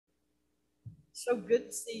So good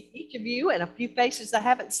to see each of you and a few faces I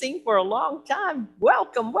haven't seen for a long time.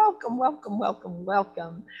 Welcome, welcome, welcome, welcome,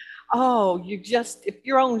 welcome. Oh, if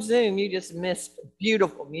you're on Zoom, you just missed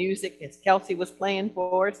beautiful music as Kelsey was playing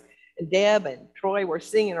for us, and Deb and Troy were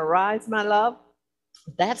singing Arise, My Love.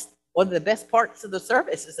 That's one of the best parts of the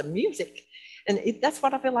service is the music. And that's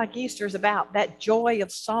what I feel like Easter is about, that joy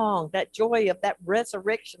of song, that joy of that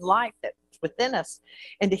resurrection life that's within us.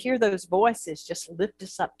 And to hear those voices just lift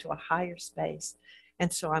us up to a higher space.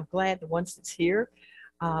 And so I'm glad the ones that's here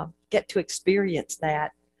get to experience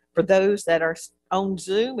that. For those that are on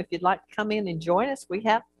Zoom, if you'd like to come in and join us, we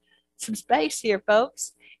have some space here,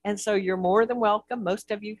 folks. And so you're more than welcome.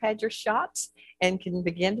 Most of you had your shots and can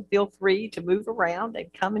begin to feel free to move around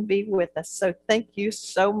and come and be with us. So thank you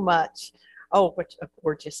so much. Oh, what a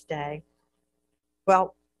gorgeous day.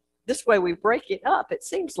 Well, this way we break it up, it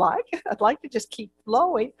seems like. I'd like to just keep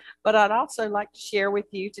flowing, but I'd also like to share with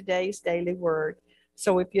you today's daily word.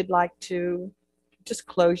 So if you'd like to just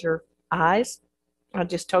close your eyes, I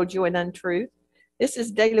just told you an untruth. This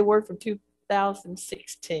is daily word from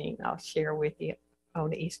 2016. I'll share with you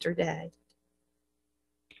on Easter Day.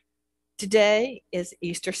 Today is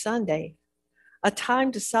Easter Sunday, a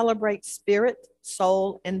time to celebrate spirit,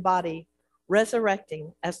 soul, and body,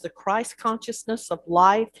 resurrecting as the Christ consciousness of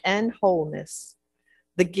life and wholeness.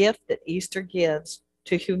 The gift that Easter gives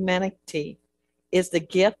to humanity is the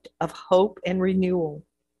gift of hope and renewal.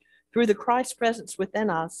 Through the Christ presence within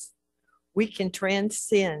us, we can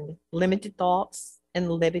transcend limited thoughts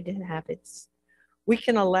and limited habits. We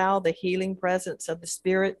can allow the healing presence of the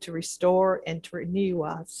Spirit to restore and to renew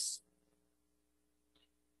us,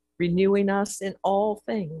 renewing us in all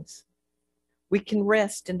things. We can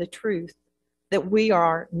rest in the truth that we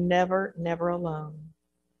are never, never alone.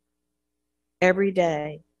 Every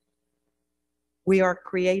day, we are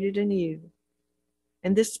created anew,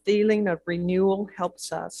 and this feeling of renewal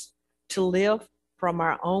helps us to live from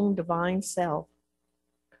our own divine self.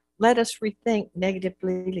 Let us rethink negative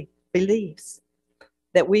beliefs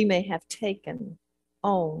that we may have taken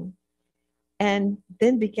on, and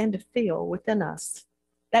then begin to feel within us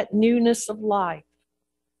that newness of life.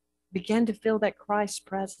 Begin to feel that Christ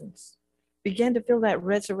presence. Begin to feel that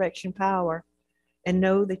resurrection power and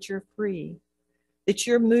know that you're free, that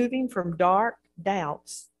you're moving from dark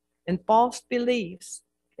doubts and false beliefs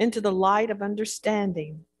into the light of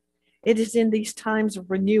understanding. It is in these times of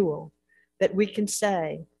renewal that we can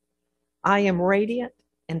say, I am radiant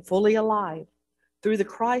and fully alive. Through the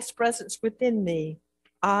Christ presence within me,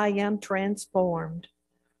 I am transformed.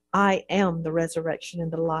 I am the resurrection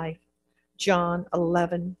and the life. John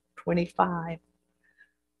 11:25.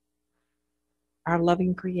 Our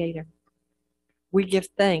loving Creator, we give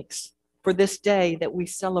thanks for this day that we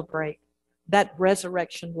celebrate that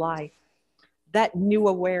resurrection life, that new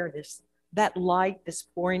awareness, that light that's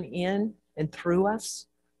pouring in and through us,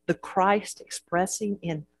 the Christ expressing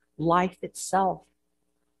in life itself.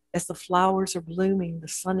 As the flowers are blooming, the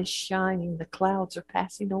sun is shining, the clouds are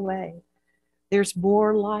passing away. There's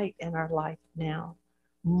more light in our life now,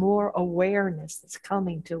 more awareness that's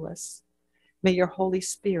coming to us. May your Holy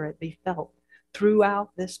Spirit be felt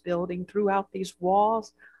throughout this building, throughout these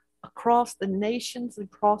walls, across the nations,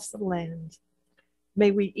 across the lands. May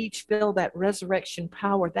we each feel that resurrection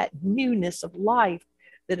power, that newness of life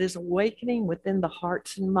that is awakening within the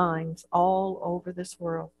hearts and minds all over this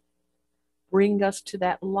world. Bring us to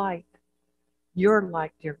that light, your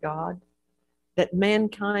light, dear God, that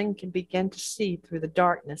mankind can begin to see through the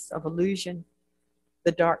darkness of illusion,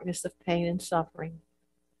 the darkness of pain and suffering,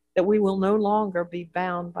 that we will no longer be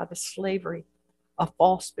bound by the slavery of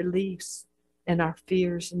false beliefs and our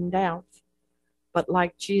fears and doubts. But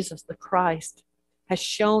like Jesus the Christ has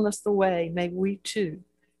shown us the way, may we too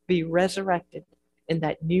be resurrected in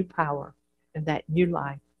that new power and that new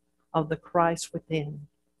life of the Christ within.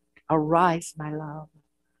 Arise, my love.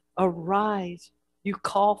 Arise. You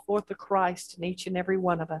call forth the Christ in each and every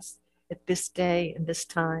one of us at this day and this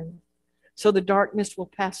time. So the darkness will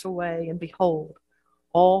pass away, and behold,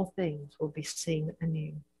 all things will be seen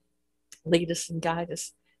anew. Lead us and guide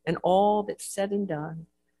us in all that's said and done.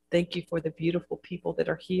 Thank you for the beautiful people that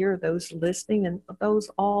are here, those listening, and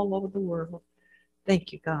those all over the world.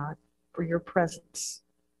 Thank you, God, for your presence.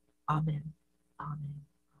 Amen. Amen.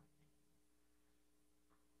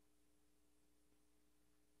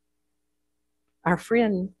 Our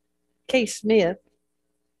friend Kay Smith,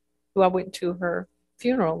 who I went to her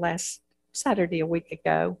funeral last Saturday a week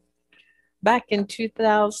ago, back in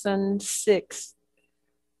 2006,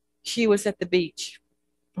 she was at the beach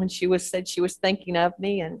and said she was thinking of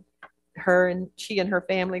me, and she and her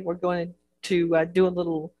family were going to do a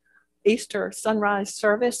little Easter sunrise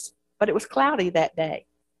service but it was cloudy that day.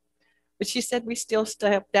 But she said we still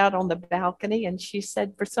stepped out on the balcony, and she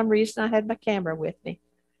said for some reason I had my camera with me,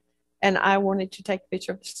 and I wanted to take a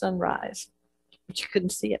picture of the sunrise, but you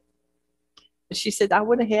couldn't see it. But she said I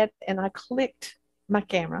went ahead and I clicked my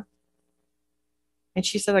camera, and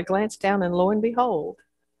she said I glanced down, and lo and behold,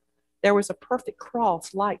 there was a perfect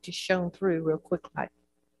cross light just shone through real quickly.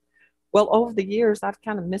 Well, over the years, I've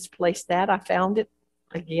kind of misplaced that. I found it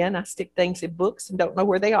again. I stick things in books and don't know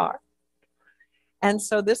where they are. And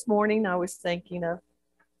so this morning I was thinking of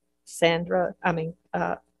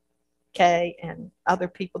Kay and other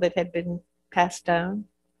people that had been passed on.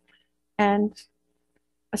 And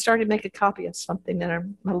I started to make a copy of something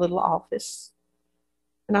in my little office.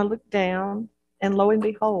 And I looked down, and lo and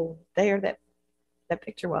behold, there that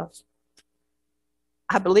picture was.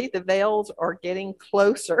 I believe the veils are getting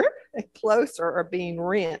closer and closer, or being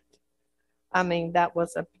rent. I mean, that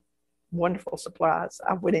was a wonderful surprise.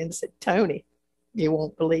 I went in and said, Tony, you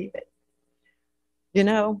won't believe it. You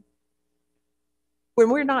know, when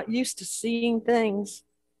we're not used to seeing things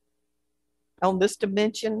on this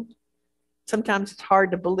dimension, sometimes it's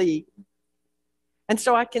hard to believe. And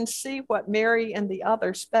so I can see what Mary and the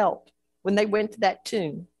others felt when they went to that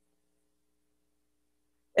tomb.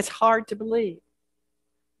 It's hard to believe.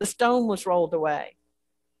 The stone was rolled away.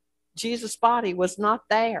 Jesus' body was not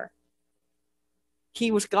there.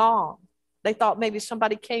 He was gone. They thought maybe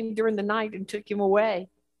somebody came during the night and took him away.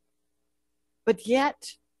 But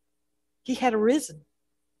yet, he had arisen.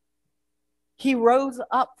 He rose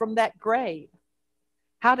up from that grave.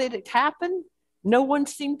 How did it happen? No one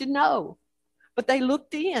seemed to know. But they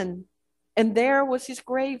looked in, and there was his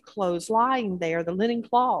grave clothes lying there, the linen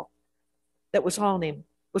cloth that was on him.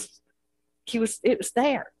 It was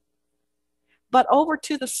there. But over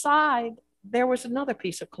to the side, there was another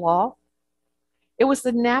piece of cloth. It was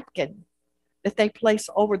the napkin that they placed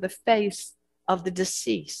over the face of the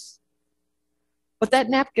deceased. But that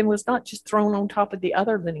napkin was not just thrown on top of the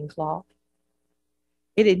other linen cloth.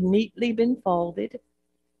 It had neatly been folded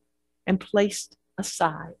and placed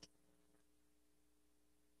aside.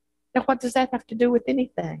 Now, what does that have to do with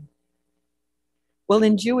anything? Well,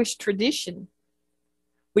 in Jewish tradition,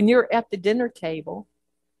 when you're at the dinner table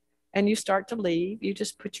and you start to leave, you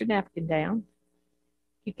just put your napkin down,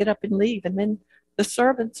 you get up and leave, and then the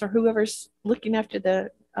servants or whoever's looking after the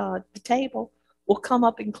table will come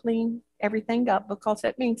up and clean everything up, because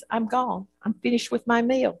that means I'm gone. I'm finished with my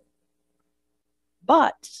meal.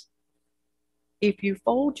 But if you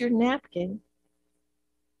fold your napkin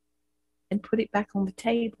and put it back on the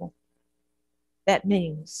table, that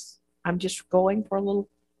means I'm just going for a little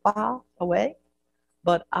while away,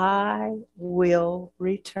 but I will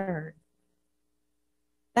return.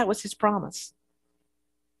 That was his promise.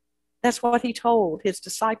 That's what he told his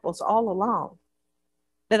disciples all along,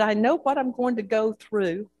 that I know what I'm going to go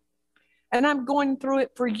through, and I'm going through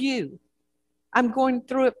it for you. I'm going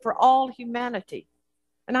through it for all humanity.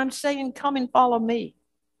 And I'm saying, come and follow me.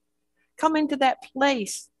 Come into that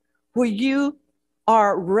place where you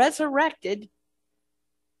are resurrected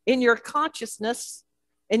in your consciousness,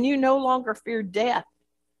 and you no longer fear death.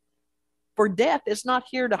 For death is not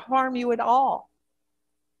here to harm you at all.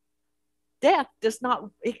 Death does not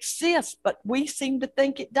exist, but we seem to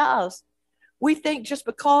think it does. We think just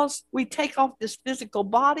because we take off this physical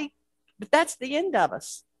body, but that's the end of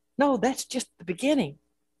us. No, that's just the beginning.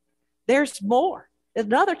 There's more. There's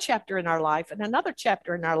another chapter in our life and another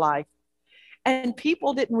chapter in our life. And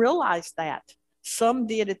people didn't realize that. Some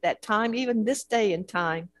did at that time, even this day and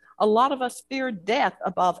time. A lot of us fear death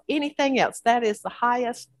above anything else. That is the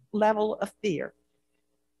highest level of fear,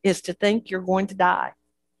 is to think you're going to die.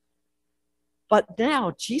 But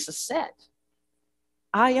now Jesus said,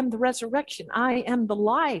 I am the resurrection. I am the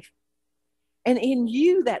life. And in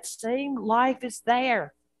you, that same life is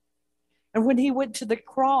there. And when he went to the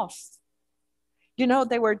cross, you know,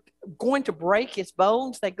 they were going to break his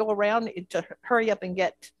bones. They go around to hurry up and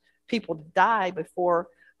get people to die before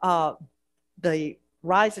the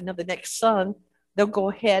rising of the next sun. They'll go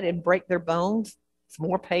ahead and break their bones. It's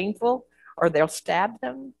more painful, or they'll stab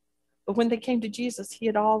them. But when they came to Jesus, he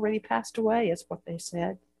had already passed away, is what they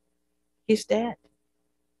said. He's dead.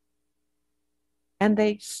 And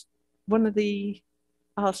one of the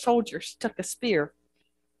soldiers stuck a spear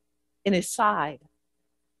in his side,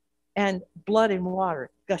 and blood and water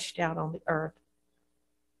gushed out on the earth.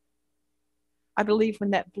 I believe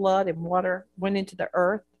when that blood and water went into the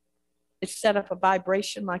earth, it set up a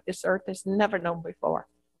vibration like this earth has never known before.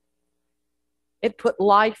 It put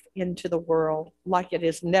life into the world like it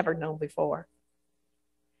has never known before.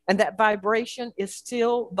 And that vibration is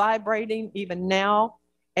still vibrating even now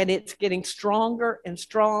And it's getting stronger and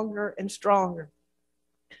stronger and stronger.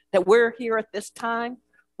 That we're here at this time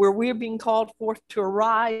where we're being called forth to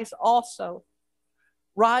arise also.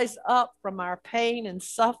 Rise up from our pain and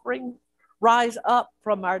suffering. Rise up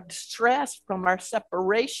from our distress, from our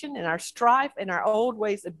separation and our strife and our old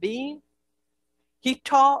ways of being. He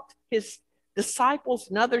taught his disciples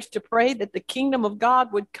and others to pray that the kingdom of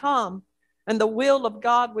God would come and the will of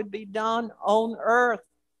God would be done on earth.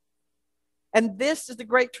 And this is the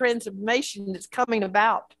great transformation that's coming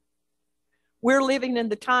about. We're living in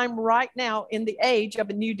the time right now in the age of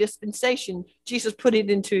a new dispensation. Jesus put it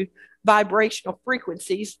into vibrational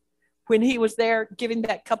frequencies when he was there giving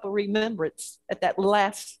that cup of remembrance at that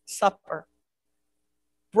Last Supper,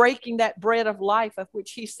 breaking that bread of life of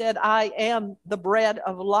which he said, I am the bread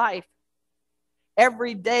of life.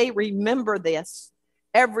 Every day, remember this.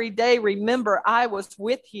 Every day, remember I was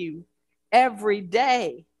with you. Every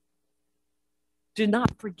day. Do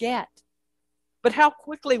not forget. But how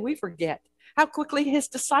quickly we forget. How quickly his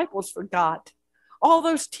disciples forgot. All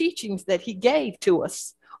those teachings that he gave to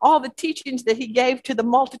us. All the teachings that he gave to the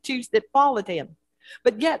multitudes that followed him.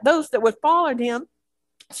 But yet those that would follow him,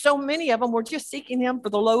 so many of them were just seeking him for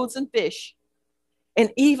the loaves and fish.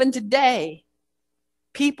 And even today,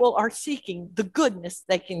 people are seeking the goodness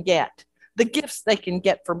they can get, the gifts they can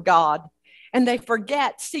get from God. And they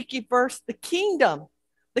forget, seek ye first the kingdom.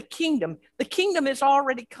 The kingdom. The kingdom is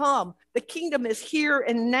already come. The kingdom is here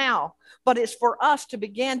and now. But it's for us to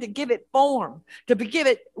begin to give it form, to give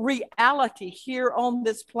it reality here on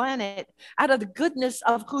this planet out of the goodness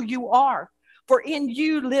of who you are. For in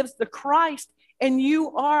you lives the Christ, and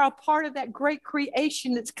you are a part of that great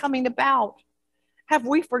creation that's coming about. Have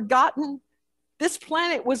we forgotten? This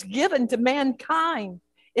planet was given to mankind.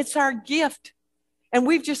 It's our gift. And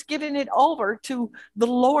we've just given it over to the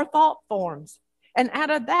lower thought forms. And out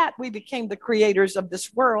of that, we became the creators of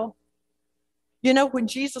this world. You know, when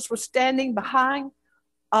Jesus was standing behind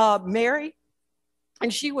Mary,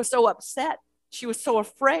 and she was so upset, she was so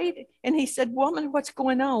afraid, and he said, woman, what's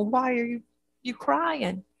going on? Why are you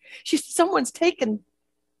crying? She said, someone's taken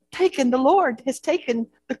the Lord, has taken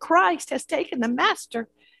the Christ, has taken the Master.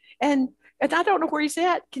 And I don't know where he's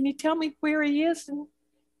at. Can you tell me where he is? And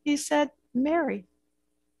he said, Mary.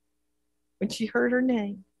 When she heard her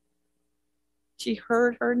name, she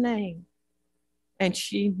heard her name, and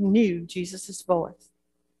she knew Jesus' voice.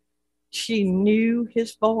 She knew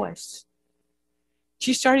his voice.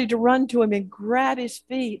 She started to run to him and grab his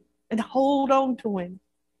feet and hold on to him.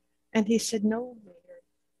 And he said, no, Mary,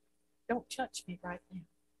 don't touch me right now,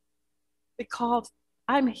 because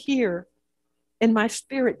I'm here in my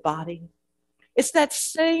spirit body. It's that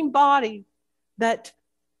same body that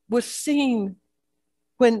was seen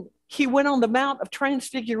when he went on the Mount of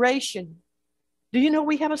Transfiguration. Do you know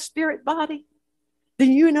we have a spirit body? Do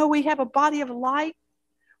you know we have a body of light?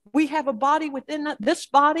 We have a body within this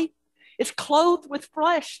body. It's clothed with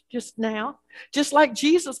flesh just now, just like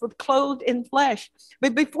Jesus was clothed in flesh.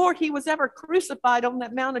 But before he was ever crucified on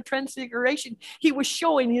that Mount of Transfiguration, he was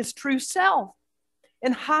showing his true self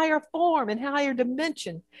in higher form, in higher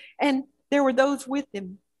dimension. And there were those with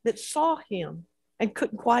him that saw him and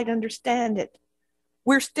couldn't quite understand it.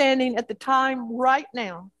 We're standing at the time right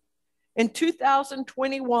now in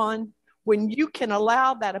 2021 when you can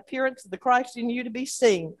allow that appearance of the Christ in you to be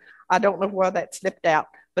seen. I don't know where that slipped out,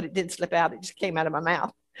 but it didn't slip out. It just came out of my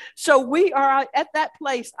mouth. So we are at that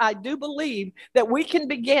place. I do believe that we can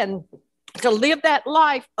begin to live that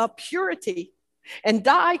life of purity and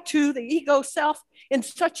die to the ego self in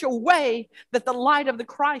such a way that the light of the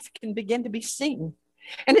Christ can begin to be seen.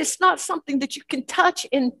 And it's not something that you can touch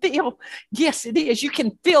and feel. Yes, it is. You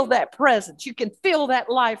can feel that presence. You can feel that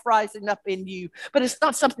life rising up in you, but it's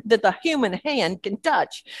not something that the human hand can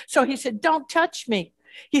touch. So he said, don't touch me.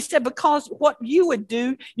 He said, because what you would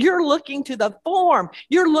do, you're looking to the form.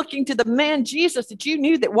 You're looking to the man Jesus that you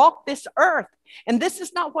knew that walked this earth. And this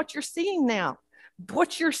is not what you're seeing now.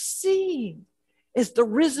 What you're seeing is the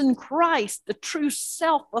risen Christ, the true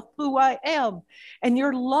self of who I am. And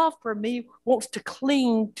your love for me wants to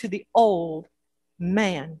cling to the old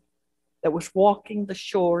man that was walking the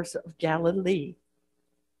shores of Galilee.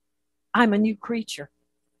 I'm a new creature.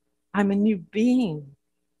 I'm a new being.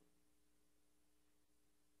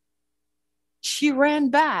 She ran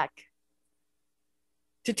back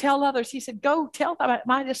to tell others. He said, go tell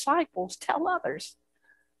my disciples, tell others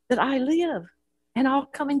that I live, and I'll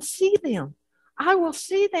come and see them. I will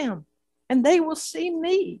see them, and they will see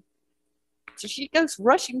me. So she goes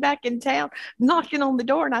rushing back in town, knocking on the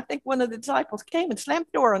door, and I think one of the disciples came and slammed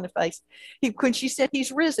the door on the face when she said,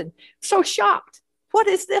 he's risen. So shocked. What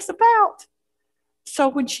is this about? So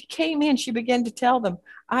when she came in, she began to tell them,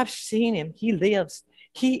 I've seen him. He lives.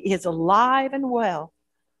 He is alive and well.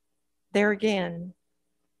 There again,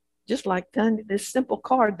 just like this simple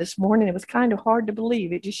card this morning, it was kind of hard to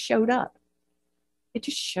believe. It just showed up. It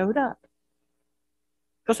just showed up.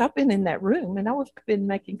 Because I've been in that room and been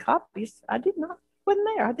making copies. Wasn't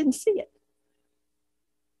there. I didn't see it.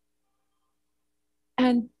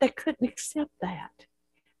 And they couldn't accept that.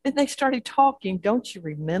 Then they started talking. Don't you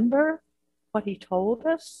remember what he told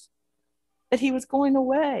us? That he was going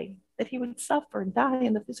away, that he would suffer and die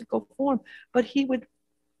in the physical form, but he would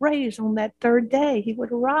raise on that third day. He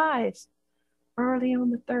would rise early on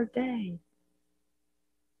the third day.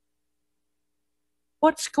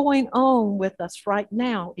 What's going on with us right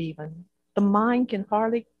now, even? The mind can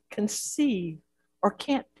hardly conceive or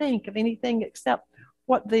can't think of anything except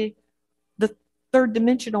what the third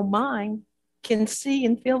dimensional mind can see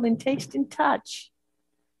and feel and taste and touch.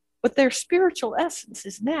 But their spiritual essence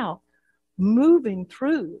is now moving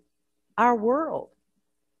through our world,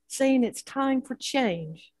 saying it's time for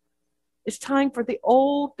change. It's time for the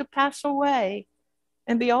old to pass away,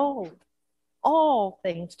 and behold, all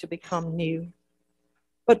things to become new.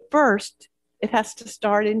 But first, it has to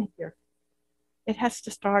start in here. It has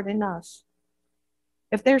to start in us.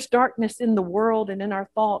 If there's darkness in the world and in our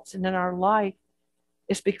thoughts and in our life,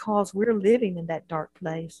 it's because we're living in that dark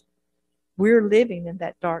place. We're living in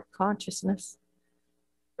that dark consciousness.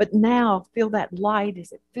 But now feel that light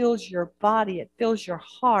as it fills your body, it fills your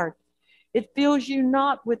heart. It fills you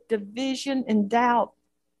not with division and doubt,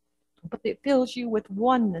 but it fills you with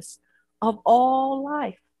oneness of all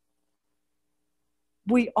life.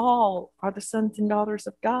 We all are the sons and daughters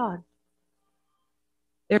of God.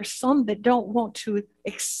 There's some that don't want to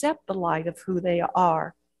accept the light of who they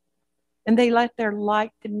are, and they let their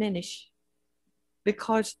light diminish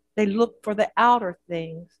because they look for the outer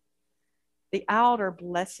things, the outer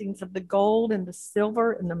blessings of the gold and the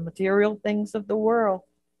silver and the material things of the world.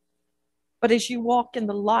 But as you walk in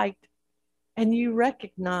the light and you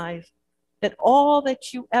recognize that all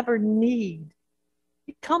that you ever need,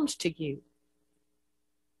 it comes to you.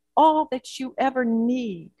 All that you ever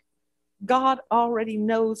need, God already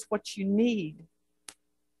knows what you need,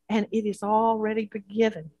 and it is already been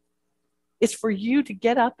given. It's for you to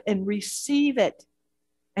get up and receive it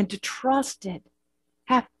and to trust it.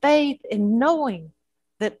 Have faith in knowing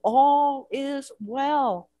that all is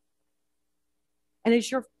well. And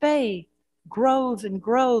as your faith grows and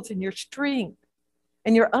grows, and your strength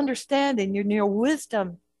and your understanding and your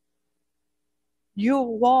wisdom,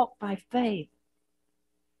 you'll walk by faith.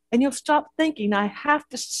 And you'll stop thinking, I have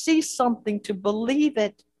to see something to believe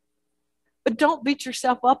it. But don't beat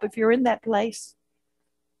yourself up if you're in that place,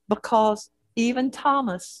 because even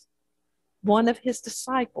Thomas, one of his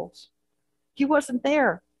disciples, he wasn't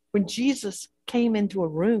there when Jesus came into a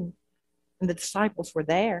room and the disciples were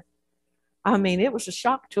there. I mean, it was a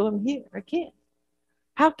shock to him here again.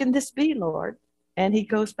 How can this be, Lord? And he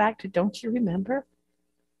goes back to, don't you remember?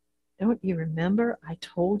 Don't you remember I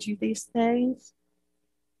told you these things?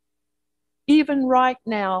 Even right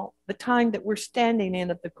now, the time that we're standing in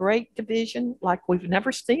of the great division, like we've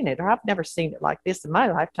never seen it, or I've never seen it like this in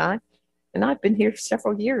my lifetime. And I've been here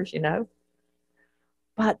several years,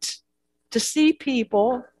 But to see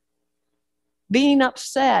people being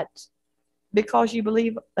upset because you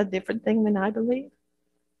believe a different thing than I believe,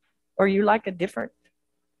 or you like a different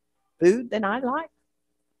food than I like,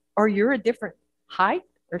 or you're a different height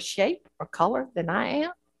or shape or color than I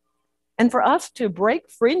am. And for us to break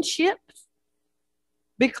friendships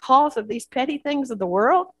because of these petty things of the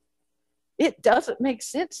world, it doesn't make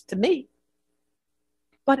sense to me.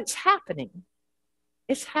 But it's happening.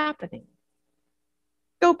 It's happening.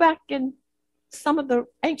 Go back in some of the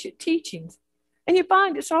ancient teachings, and you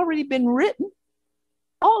find it's already been written.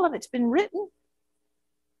 All of it's been written.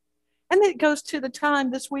 And then it goes to the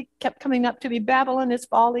time this week kept coming up to me, Babylon is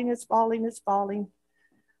falling, is falling, is falling.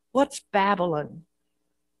 What's Babylon?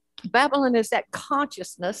 Babylon is that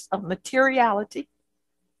consciousness of materiality.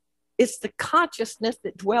 It's the consciousness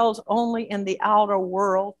that dwells only in the outer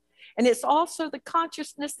world. And it's also the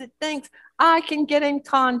consciousness that thinks I can get in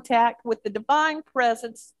contact with the divine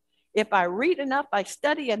presence if I read enough, I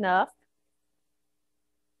study enough,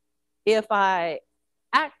 if I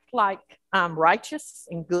act like I'm righteous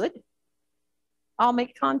and good, I'll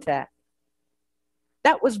make contact.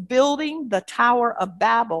 That was building the Tower of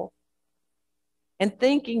Babel and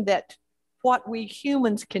thinking that what we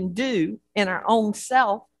humans can do in our own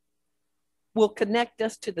self will connect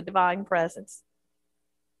us to the divine presence.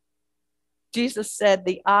 Jesus said,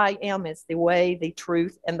 I am is the way, the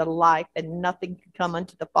truth, and the life, and nothing can come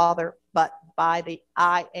unto the Father but magnify the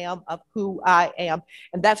I am of who I am.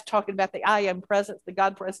 And that's talking about the I am presence, the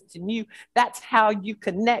God presence in you. That's how you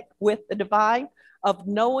connect with the divine, of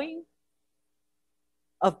knowing,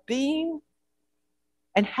 of being,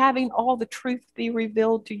 and having all the truth be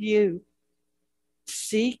revealed to you.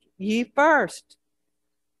 Seek ye first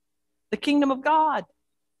the kingdom of God.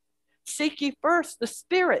 Seek ye first the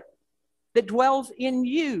Spirit that dwells in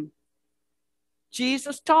you.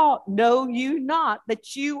 Jesus taught, know you not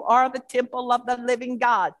that you are the temple of the living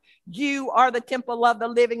God. You are the temple of the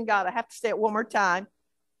living God. I have to say it one more time.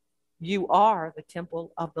 You are the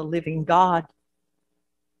temple of the living God.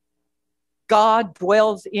 God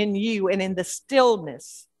dwells in you, and in the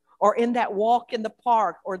stillness, or in that walk in the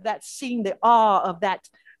park, or that seeing the awe of that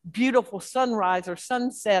beautiful sunrise or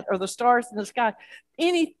sunset, or the stars in the sky,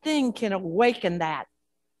 anything can awaken that.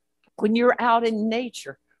 When you're out in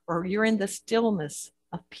nature, or you're in the stillness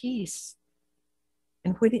of peace.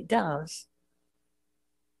 And when it does,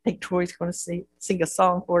 I think Troy's going to sing a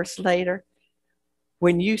song for us later.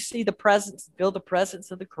 When you see the presence, feel the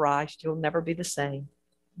presence of the Christ, you'll never be the same.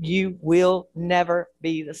 You will never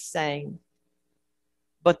be the same.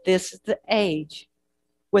 But this is the age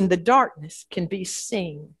when the darkness can be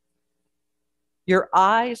seen. Your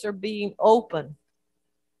eyes are being opened.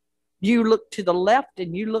 You look to the left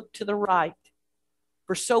and you look to the right.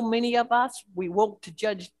 For so many of us, we want to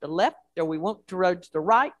judge the left, or we want to judge the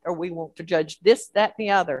right, or we want to judge this, that, and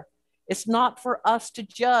the other. It's not for us to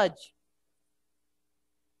judge.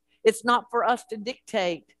 It's not for us to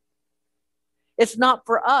dictate. It's not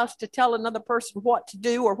for us to tell another person what to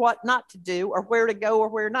do or what not to do, or where to go or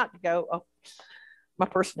where not to go. Oh, my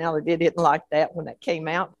personality didn't like that when that came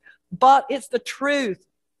out. But it's the truth.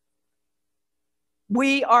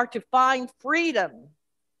 We are to find freedom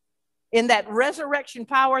in that resurrection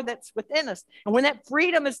power that's within us. And when that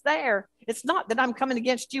freedom is there, it's not that I'm coming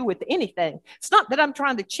against you with anything. It's not that I'm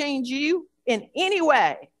trying to change you in any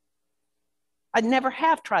way. I never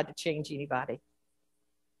have tried to change anybody.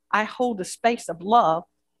 I hold a space of love.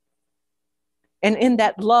 And in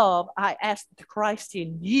that love, I ask the Christ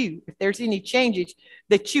in you, if there's any changes,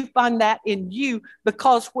 that you find that in you.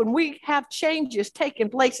 Because when we have changes taking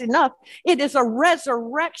place enough, it is a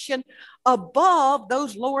resurrection above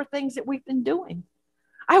those lower things that we've been doing.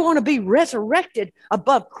 I want to be resurrected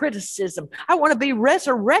above criticism. I want to be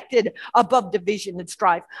resurrected above division and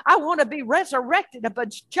strife. I want to be resurrected above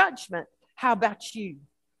judgment. How about you?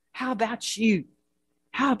 How about you?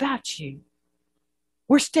 How about you?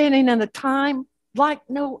 We're standing in a time like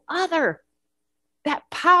no other. That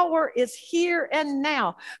power is here and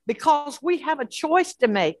now, because we have a choice to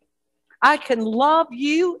make. I can love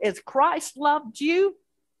you as Christ loved you.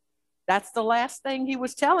 That's the last thing he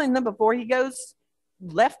was telling them before he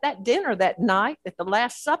left that dinner that night at the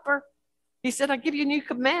Last Supper. He said, I give you a new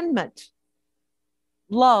commandment.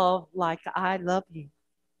 Love like I love you.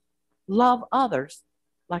 Love others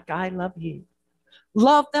like I love you.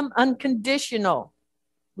 Love them unconditional.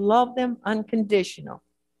 Love them unconditional.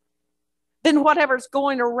 Then whatever's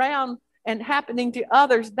going around and happening to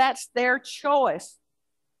others, that's their choice.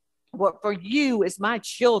 What for you as my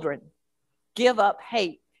children, give up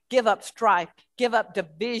hate, give up strife, give up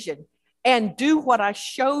division, and do what I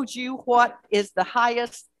showed you, what is the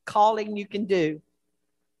highest calling you can do.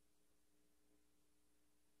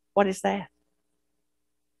 What is that?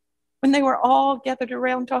 When they were all gathered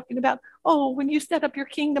around talking about, oh, when you set up your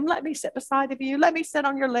kingdom, let me sit beside of you. Let me sit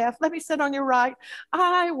on your left. Let me sit on your right.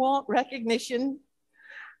 I want recognition.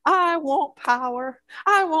 I want power.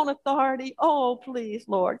 I want authority. Oh, please,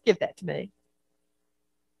 Lord, give that to me.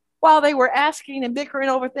 While they were asking and bickering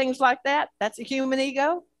over things like that, that's a human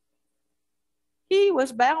ego. He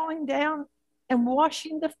was bowing down and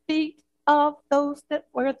washing the feet of those that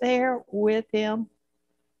were there with him.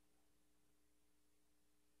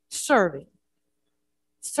 Serving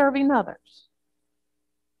others.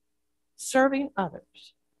 Serving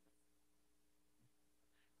others.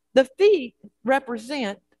 The feet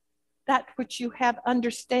represent that which you have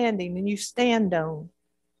understanding and you stand on,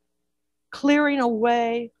 clearing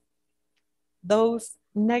away those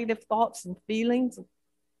negative thoughts and feelings.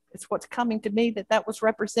 It's what's coming to me that was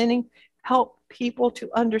representing. Help people to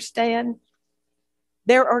understand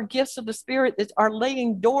there are gifts of the Spirit that are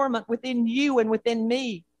laying dormant within you and within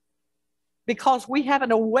me, because we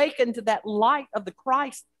haven't awakened to that light of the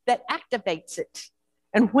Christ that activates it.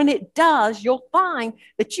 And when it does, you'll find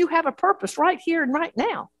that you have a purpose right here and right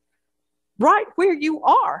now, right where you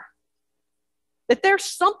are, that there's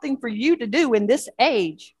something for you to do in this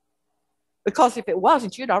age, because if it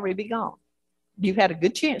wasn't, you'd already be gone. You've had a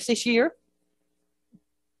good chance this year,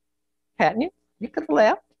 hadn't you? You could have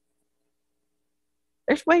left.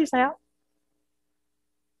 There's ways out.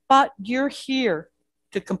 but you're here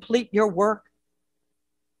to complete your work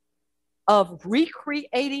of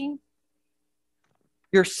recreating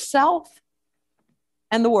yourself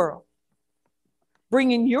and the world,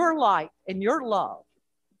 bringing your light and your love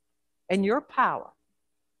and your power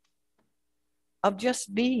of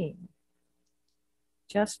just being.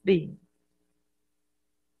 Just being.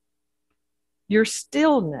 Your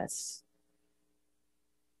stillness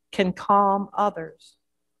can calm others.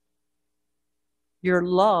 Your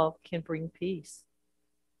love can bring peace.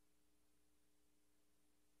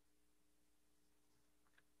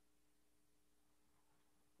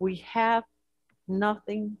 We have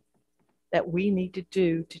nothing that we need to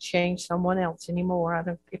do to change someone else anymore. I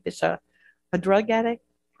don't, if it's a drug addict,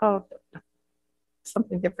 oh,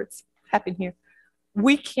 something different's happened here.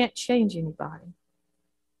 We can't change anybody.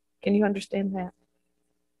 Can you understand that?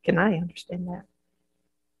 Can I understand that?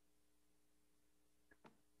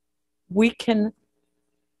 We can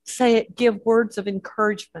say it, give words of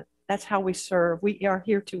encouragement. That's how we serve. We are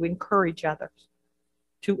here to encourage others,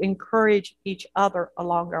 to encourage each other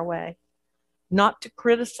along our way. Not to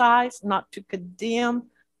criticize, not to condemn,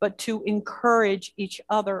 but to encourage each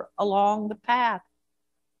other along the path.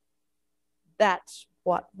 That's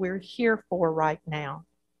what we're here for right now.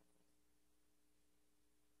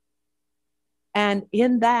 And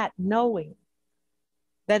in that, knowing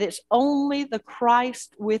that it's only the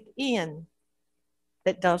Christ within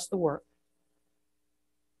that does the work.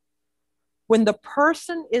 When the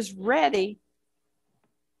person is ready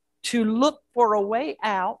to look for a way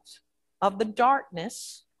out of the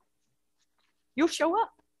darkness, you'll show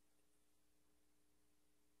up.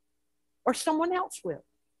 Or someone else will.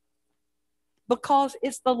 Because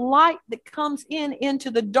it's the light that comes into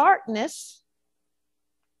the darkness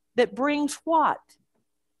that brings what?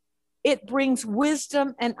 It brings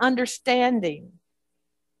wisdom and understanding.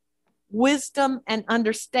 Wisdom and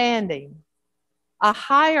understanding. A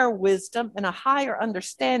higher wisdom and a higher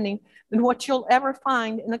understanding than what you'll ever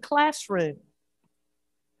find in a classroom.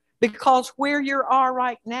 Because where you are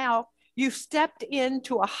right now, you've stepped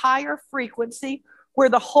into a higher frequency where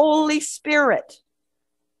the Holy Spirit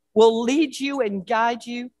will lead you and guide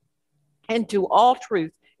you into all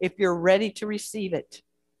truth if you're ready to receive it.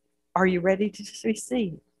 Are you ready to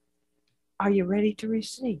receive? Are you ready to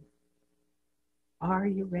receive? Are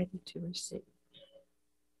you ready to receive?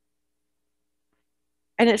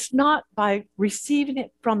 And it's not by receiving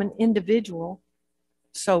it from an individual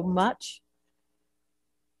so much.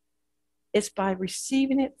 It's by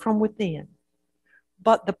receiving it from within.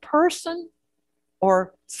 But the person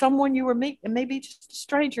or someone you were meeting, maybe just a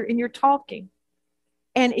stranger, and you're talking.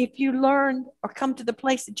 And if you learn or come to the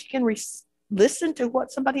place that you can listen to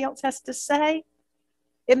what somebody else has to say,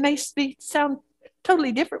 it may sound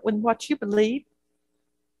totally different than what you believe.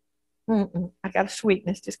 I got a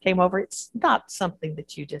sweetness just came over. It's not something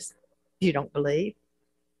that you don't believe.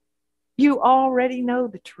 You already know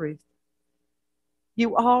the truth.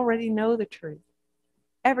 You already know the truth.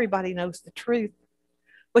 Everybody knows the truth.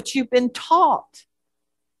 But you've been taught.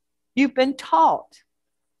 You've been taught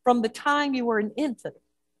from the time you were an infant.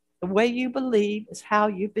 The way you believe is how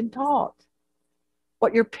you've been taught.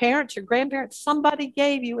 What your parents, your grandparents, somebody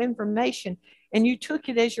gave you information and you took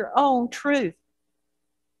it as your own truth.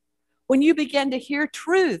 When you begin to hear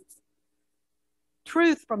truth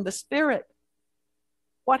from the Spirit,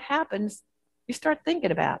 what happens? You start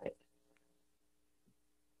thinking about it.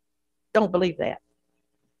 Don't believe that.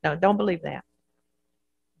 No, don't believe that.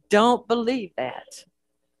 Don't believe that.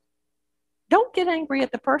 Don't get angry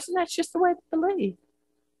at the person. That's just the way to believe.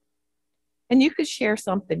 And you could share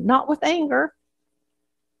something, not with anger,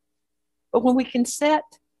 but when we can sit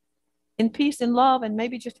in peace and love and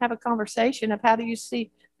maybe just have a conversation of how do you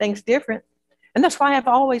see things different. And that's why I've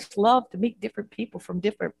always loved to meet different people from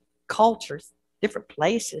different cultures, different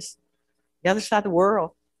places, the other side of the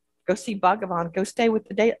world. Go see Bhagavan,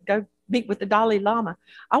 go meet with the Dalai Lama.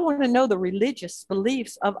 I want to know the religious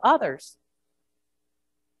beliefs of others.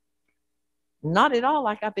 Not at all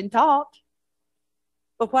like I've been taught.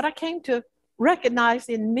 But what I came to recognize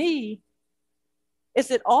in me is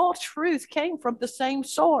that all truth came from the same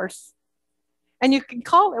source. And you can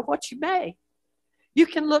call it what you may. You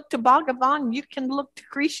can look to Bhagavan, you can look to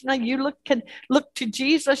Krishna, can look to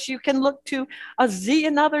Jesus, you can look to a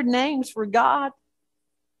zillion other names for God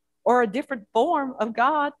or a different form of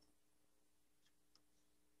God.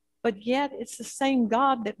 But yet it's the same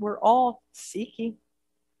God that we're all seeking.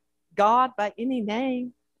 God, by any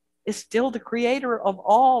name, is still the creator of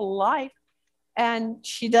all life, and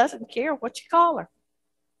she doesn't care what you call her.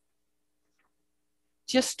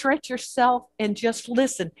 Just stretch yourself and just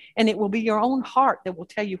listen, and it will be your own heart that will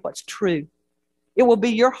tell you what's true. It will be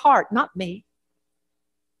your heart, not me,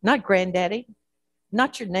 not granddaddy,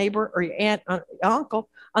 not your neighbor or your aunt or uncle,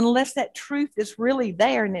 unless that truth is really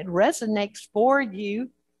there and it resonates for you.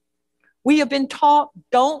 We have been taught,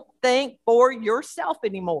 don't think for yourself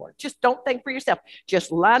anymore. Just don't think for yourself.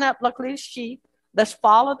 Just line up like little sheep. Let's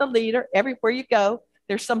follow the leader everywhere you go.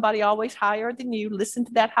 There's somebody always higher than you. Listen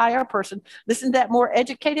to that higher person. Listen to that more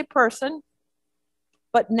educated person.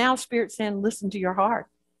 But now Spirit's saying, listen to your heart.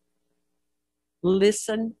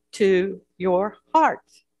 Listen to your heart.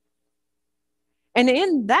 And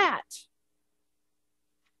in that,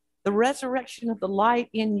 the resurrection of the light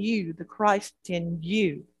in you, the Christ in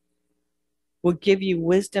you, will give you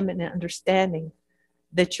wisdom and understanding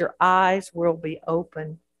that your eyes will be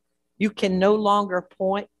open. You can no longer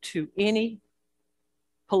point to any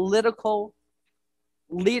political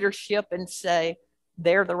leadership and say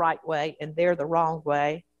they're the right way and they're the wrong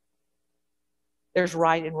way. There's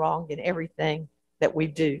right and wrong in everything that we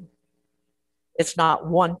do. It's not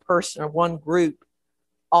one person or one group,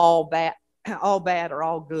 all bad or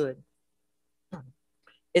all good.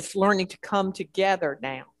 It's learning to come together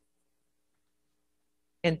now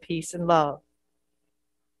in peace and love.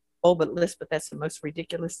 Oh, but Elizabeth, that's the most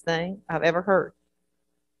ridiculous thing I've ever heard.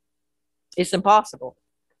 It's impossible.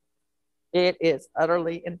 It is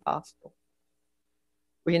utterly impossible.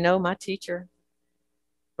 Well, you know, my teacher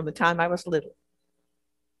from the time I was little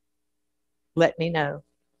let me know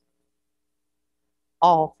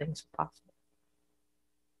all things are possible.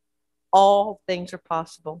 All things are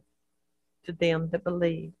possible to them that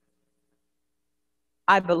believe.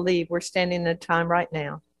 I believe we're standing in a time right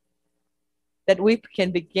now that we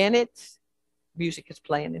can begin it. Music is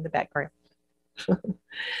playing in the background.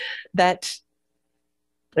 That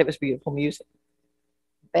it was beautiful music.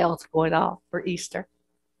 Bells going off for Easter.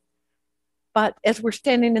 But as we're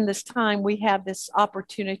standing in this time, we have this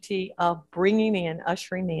opportunity of bringing in,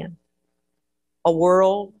 ushering in a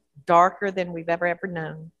world darker than we've ever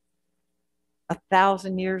known.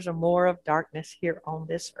 1,000 years or more of darkness here on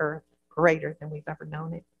this earth, greater than we've ever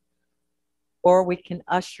known it. Or we can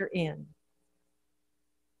usher in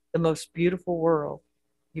the most beautiful world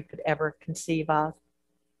you could ever conceive of.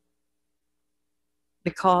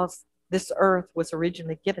 Because this earth was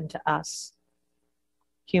originally given to us,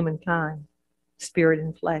 humankind, spirit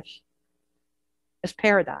and flesh, as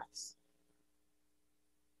paradise.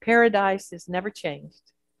 Paradise has never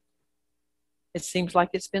changed. It seems like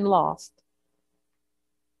it's been lost,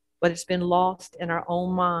 but it's been lost in our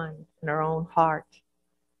own mind, in our own heart.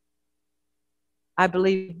 I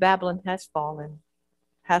believe Babylon has fallen,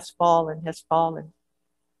 has fallen, has fallen.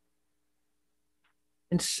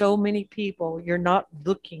 And so many people, you're not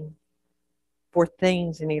looking for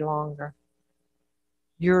things any longer.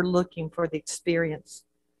 You're looking for the experience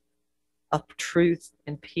of truth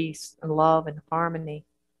and peace and love and harmony.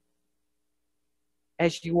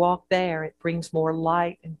 As you walk there, it brings more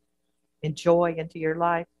light and joy into your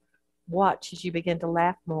life. Watch as you begin to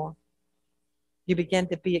laugh more. You begin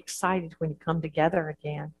to be excited when you come together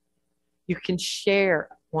again. You can share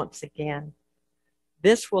once again.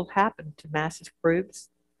 This will happen to massive groups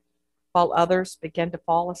while others begin to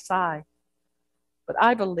fall aside. But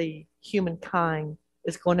I believe humankind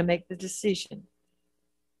is going to make the decision.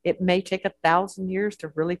 It may take 1,000 years to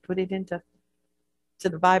really put it into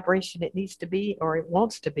the vibration it needs to be or it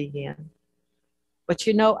wants to be in. But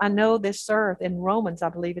you know, I know this earth, in Romans, I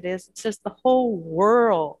believe it is, it says the whole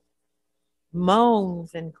world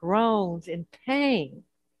moans and groans in pain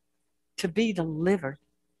to be delivered.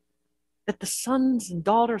 That the sons and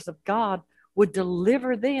daughters of God would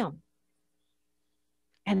deliver them.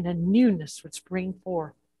 And the newness would spring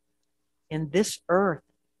forth in this earth.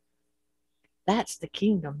 That's the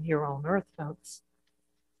kingdom here on earth, folks.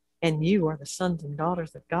 And you are the sons and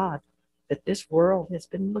daughters of God that this world has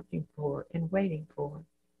been looking for and waiting for.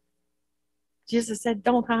 Jesus said,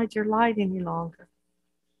 don't hide your light any longer.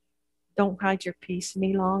 Don't hide your peace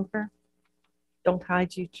any longer. Don't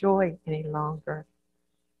hide your joy any longer.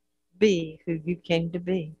 Be who you came to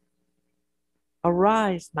be.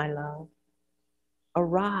 Arise, my love.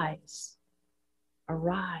 Arise.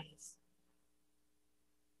 Arise.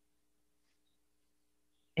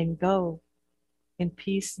 And go in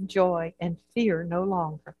peace and joy and fear no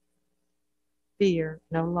longer. Fear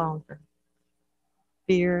no longer.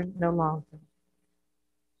 Fear no longer.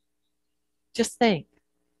 Just think,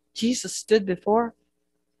 Jesus stood before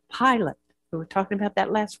Pilate. We were talking about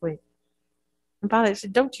that last week. And Pilate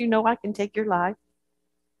said, don't you know I can take your life?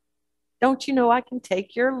 Don't you know I can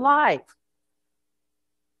take your life?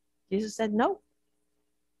 Jesus said, no.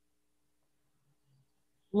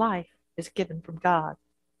 Life is given from God.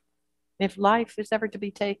 If life is ever to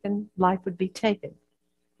be taken, life would be taken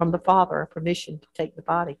from the Father. Permission to take the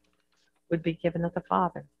body would be given of the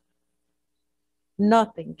Father.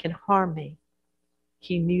 Nothing can harm me.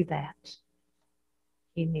 He knew that.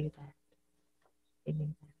 He knew that. He knew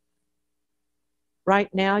that.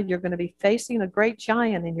 Right now, you're going to be facing a great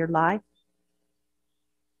giant in your life.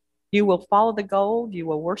 You will follow the gold. You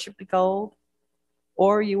will worship the gold.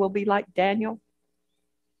 Or you will be like Daniel.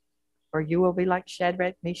 Or you will be like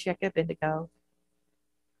Shadrach, Meshach, and Abednego.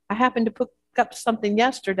 I happened to pick up something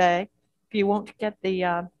yesterday, if you want to get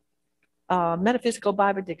the Metaphysical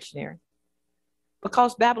Bible Dictionary.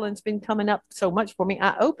 Because Babylon's been coming up so much for me,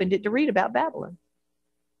 I opened it to read about Babylon.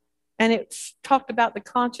 And it talked about the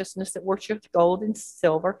consciousness that worships gold and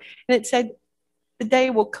silver. And it said, the day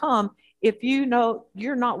will come if you know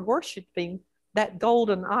you're not worshiping that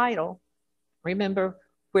golden idol. Remember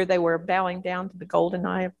where they were bowing down to the golden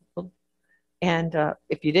idol? And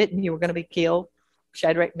if you didn't, you were going to be killed.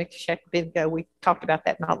 Shadrach, Meshach, Abednego, we talked about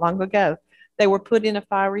that not long ago. They were put in a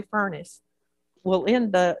fiery furnace. Well,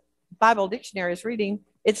 in the Bible dictionary's reading,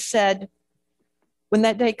 it said, when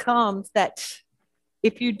that day comes, that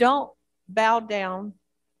if you don't bow down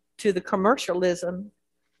to the commercialism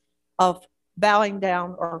of bowing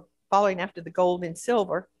down or following after the gold and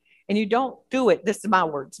silver, and you don't do it, this is my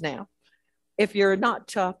words now, if you're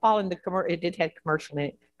not following the commercial, it did have commercial in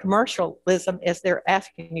it, commercialism as they're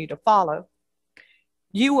asking you to follow,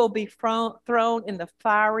 you will be thrown in the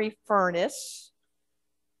fiery furnace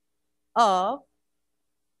of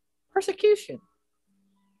persecution.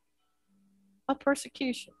 Of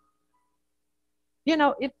persecution. You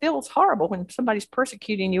know, it feels horrible when somebody's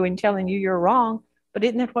persecuting you and telling you you're wrong, but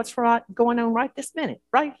isn't that what's going on right this minute,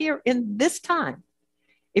 right here in this time?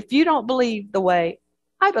 If you don't believe the way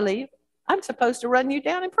I believe, I'm supposed to run you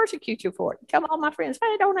down and persecute you for it. Tell all my friends, hey,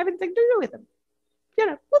 I don't have anything to do with them. You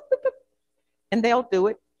know, whoop, whoop, whoop. And they'll do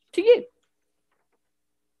it to you.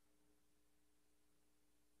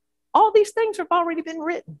 All these things have already been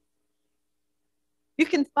written. You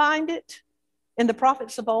can find it in the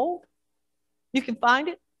prophets of old. You can find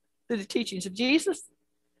it through the teachings of Jesus,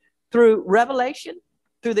 through Revelation,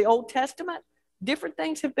 through the Old Testament. Different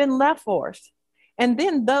things have been left for us. And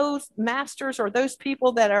then those masters or those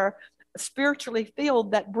people that are spiritually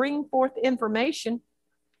filled that bring forth information,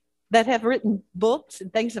 that have written books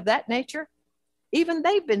and things of that nature, even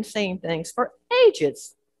they've been saying things for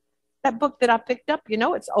ages. That book that I picked up, you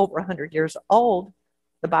know, it's over 100 years old,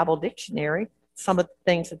 the Bible Dictionary, some of the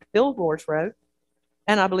things that the Billboards wrote,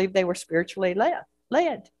 and I believe they were spiritually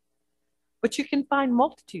led. But you can find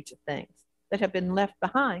multitudes of things that have been left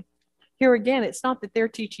behind. Here again, it's not that they're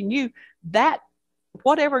teaching you that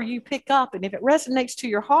whatever you pick up, and if it resonates to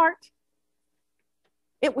your heart,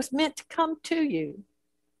 it was meant to come to you.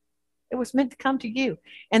 It was meant to come to you.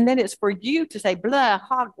 And then it's for you to say, blah,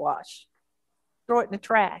 hogwash, throw it in the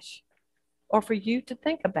trash, or for you to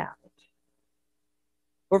think about it.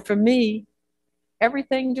 Or for me,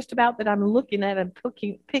 everything just about that I'm looking at and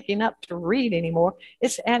picking up to read anymore,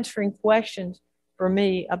 it's answering questions for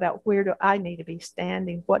me about where do I need to be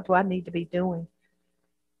standing? What do I need to be doing?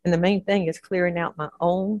 And the main thing is clearing out my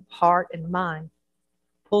own heart and mind,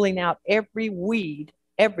 pulling out every weed,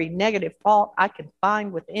 every negative thought I can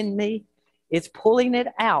find within me. It's pulling it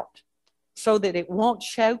out so that it won't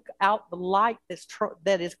choke out the light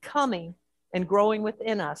that is coming and growing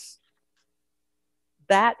within us.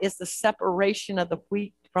 That is the separation of the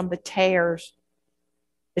wheat from the tares.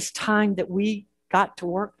 It's time that we got to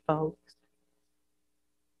work, folks.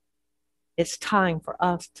 It's time for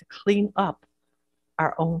us to clean up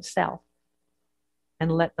our own self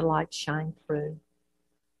and let the light shine through.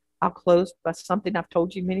 I'll close by something I've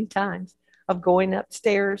told you many times of going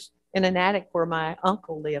upstairs in an attic where my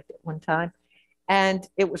uncle lived at one time, and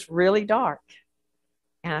it was really dark.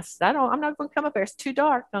 And I said, I'm not going to come up there. It's too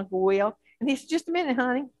dark, Uncle Will. And he said, just a minute,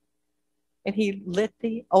 honey. And he lit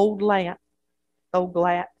the old lamp, old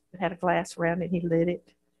glass, it had a glass around it. He lit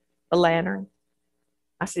it, the lantern.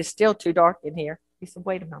 I said, it's still too dark in here. He said,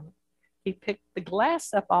 wait a moment. He picked the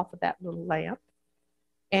glass up off of that little lamp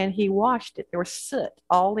and he washed it. There was soot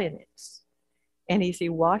all in it. And he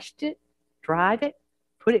washed it, dried it,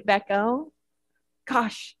 put it back on.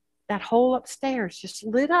 Gosh, that whole upstairs just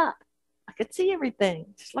lit up. I could see everything.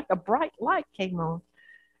 Just like a bright light came on.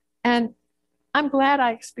 And I'm glad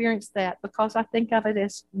I experienced that because I think of it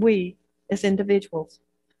as we, as individuals,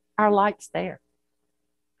 our light's there.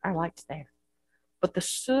 Our light's there. But the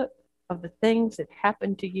soot of the things that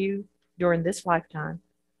happened to you during this lifetime,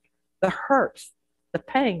 the hurts, the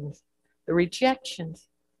pains, the rejections,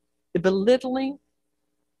 the belittling,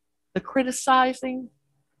 the criticizing,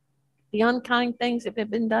 the unkind things that have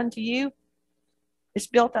been done to you, it's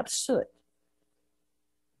built up soot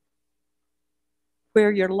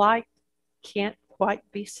where your light can't quite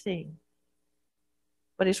be seen.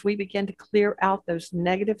 But as we begin to clear out those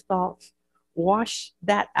negative thoughts, wash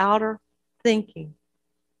that outer thinking,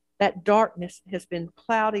 that darkness has been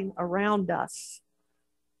clouding around us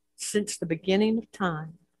since the beginning of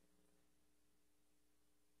time,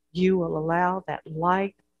 you will allow that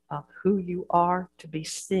light of who you are to be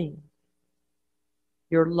seen.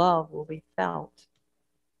 Your love will be felt.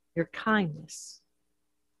 Your kindness.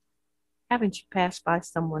 Haven't you passed by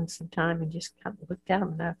someone sometime and just kind of looked at them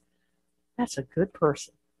and go, that's a good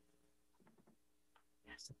person.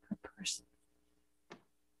 That's a good person.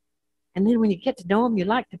 And then when you get to know them, you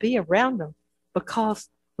like to be around them because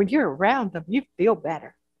when you're around them, you feel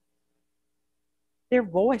better. Their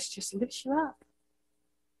voice just lifts you up.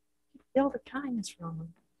 You feel the kindness from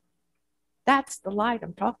them. That's the light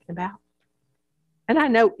I'm talking about. And I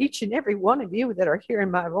know each and every one of you that are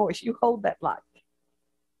hearing my voice, you hold that light.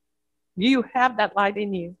 You have that light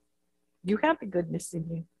in you. You have the goodness in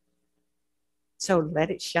you. So let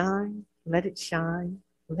it shine, let it shine,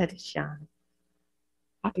 let it shine.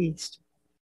 Happy Easter.